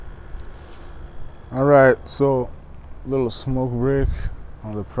All right, so little smoke break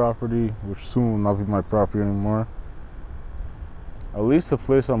on the property, which soon will not be my property anymore. At least the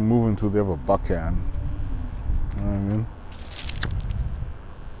place I'm moving to, they have a buck can. You know what I mean?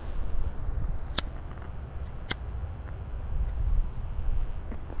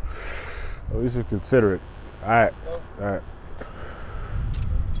 At least you consider it. All right.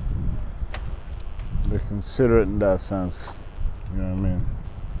 They consider it in that sense. You know what I mean?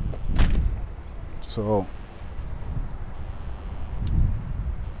 So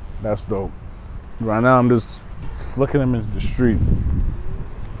that's dope. Right now I'm just flicking them into the street.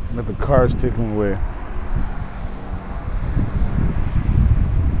 Let the cars take them away.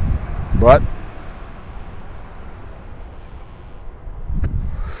 But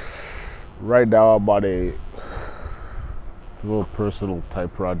right now I'm on it's a little personal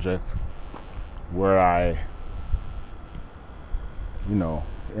type project where I,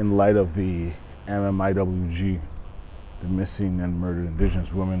 in light of the Mmiwg, the missing and murdered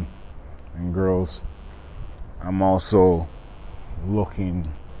Indigenous women and girls, I'm also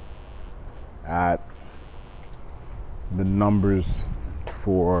looking at the numbers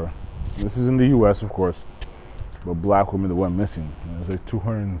for, this is in the US of course, but black women that went missing. It's like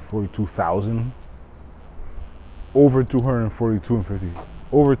 242,000, over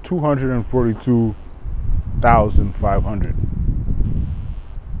 242,500.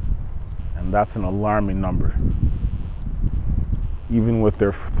 And that's an alarming number. Even with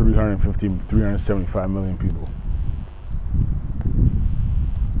their 375 million people.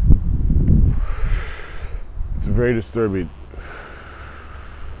 It's very disturbing.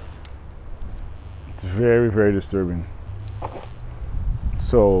 It's very, very disturbing.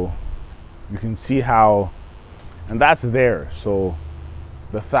 So you can see how, and that's there. So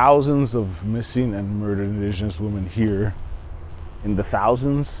the thousands of missing and murdered Indigenous women here in the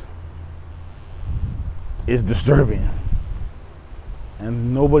thousands is disturbing.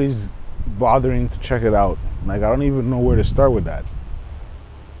 And nobody's bothering to check it out. Like, I don't even know where to start with that.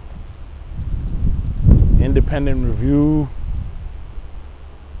 Independent review.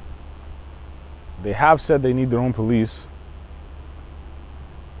 They have said they need their own police.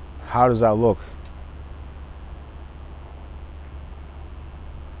 How does that look?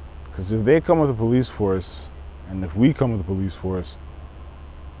 Because if they come with a police force, and if we come with a police force,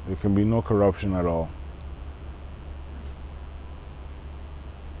 there can be no corruption at all.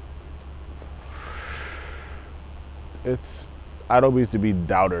 I don't mean to be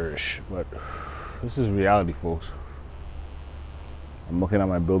doubterish, but this is reality, folks. I'm looking at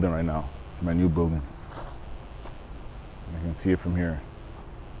my building right now, my new building. I can see it from here.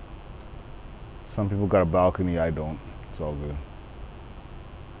 Some people got a balcony, I don't. It's all good.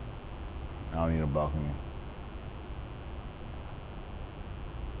 I don't need a balcony.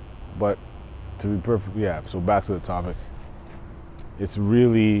 But to be perfect, yeah, so back to the topic. It's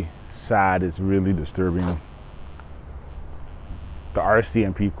really sad, it's really disturbing. The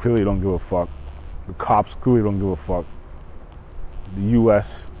RCMP clearly don't give a fuck. The cops clearly don't give a fuck. The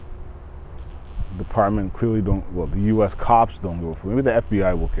US department clearly don't, well, the US cops don't give a fuck. Maybe the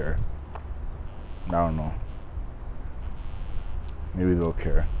FBI will care. I don't know. Maybe they'll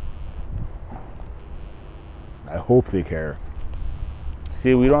care. I hope they care.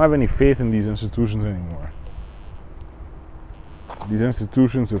 See, we don't have any faith in these institutions anymore. These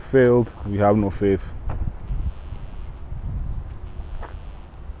institutions have failed. We have no faith.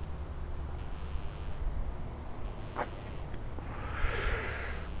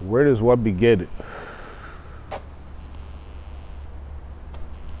 Where does what begin?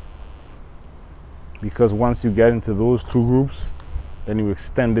 Because once you get into those two groups, then you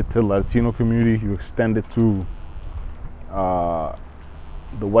extend it to Latino community, you extend it to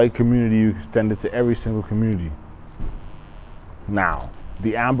the white community, you extend it to every single community. Now,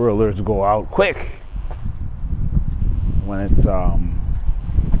 the Amber Alerts go out quick when it's a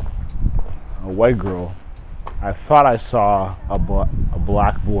white girl. I thought I saw a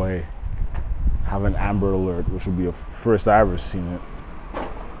black boy have an Amber Alert, which would be the first I ever seen it.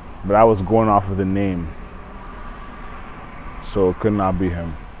 But I was going off of the name, so it could not be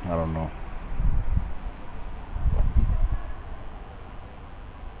him. I don't know.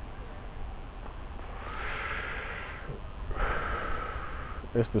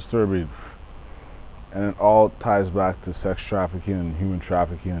 It's disturbing. And it all ties back to sex trafficking and human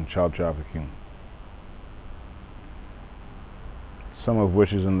trafficking and child trafficking. Some of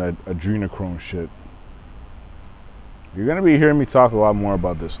which is in that adrenochrome shit. You're gonna be hearing me talk a lot more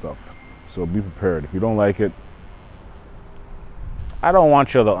about this stuff. So be prepared. If you don't like it, I don't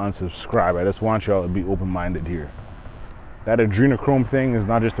want y'all to unsubscribe. I just want y'all to be open-minded here. That adrenochrome thing is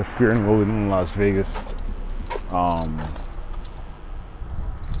not just a fear and loathing in Las Vegas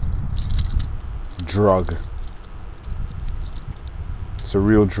drug. It's a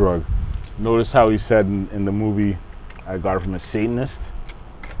real drug. Notice how he said in the movie, I got it from a Satanist?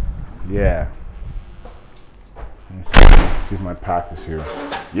 Yeah. Let's see if my pack is here.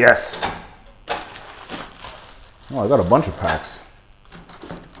 Yes! Oh, I got a bunch of packs.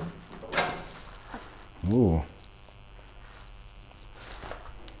 Ooh.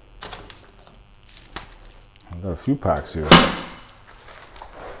 I got a few packs here.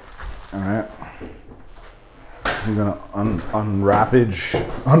 Alright. We're gonna unpack the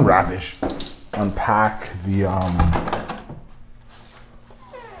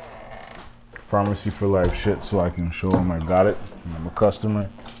Pharmacy for Life shit so I can show them I got it. I'm a customer.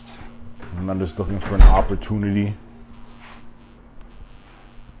 I'm not just looking for an opportunity.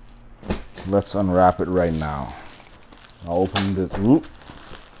 Let's unwrap it right now. I'll open this. Ooh.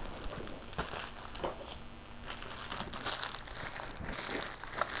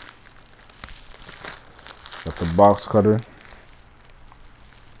 Got the box cutter.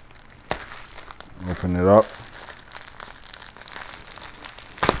 Open it up.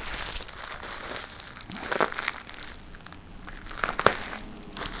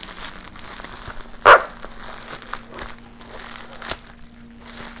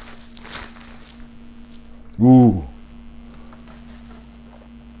 Ooh.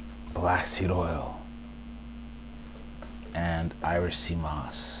 Black seed oil and Irish sea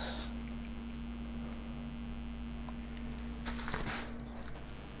moss.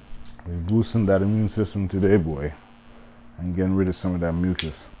 We're boosting that immune system today, boy, and getting rid of some of that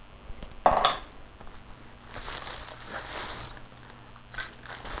mucus.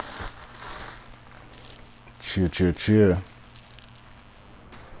 Cheer, cheer, cheer.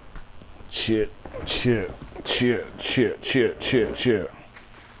 Cheer, cheer, cheer, cheer, cheer, cheer, cheer.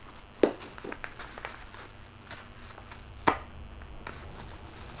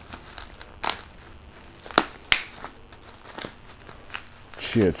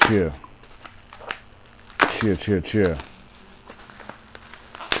 Cheer, cheer. Cheer, cheer, cheer.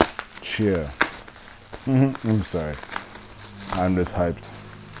 Cheer. I'm sorry. I'm just hyped.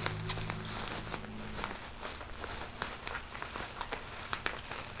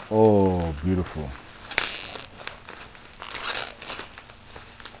 Oh, beautiful.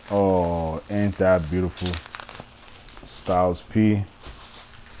 Oh, ain't that beautiful? Styles P.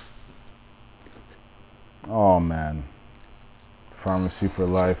 Oh, man. Pharmacy for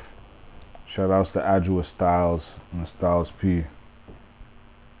Life. Shout outs to Adjua Styles and Styles P.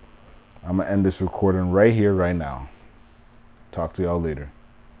 I'm going to end this recording right here, right now. Talk to y'all later.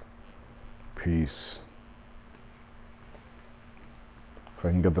 Peace. If I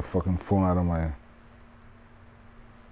can get the fucking phone out of my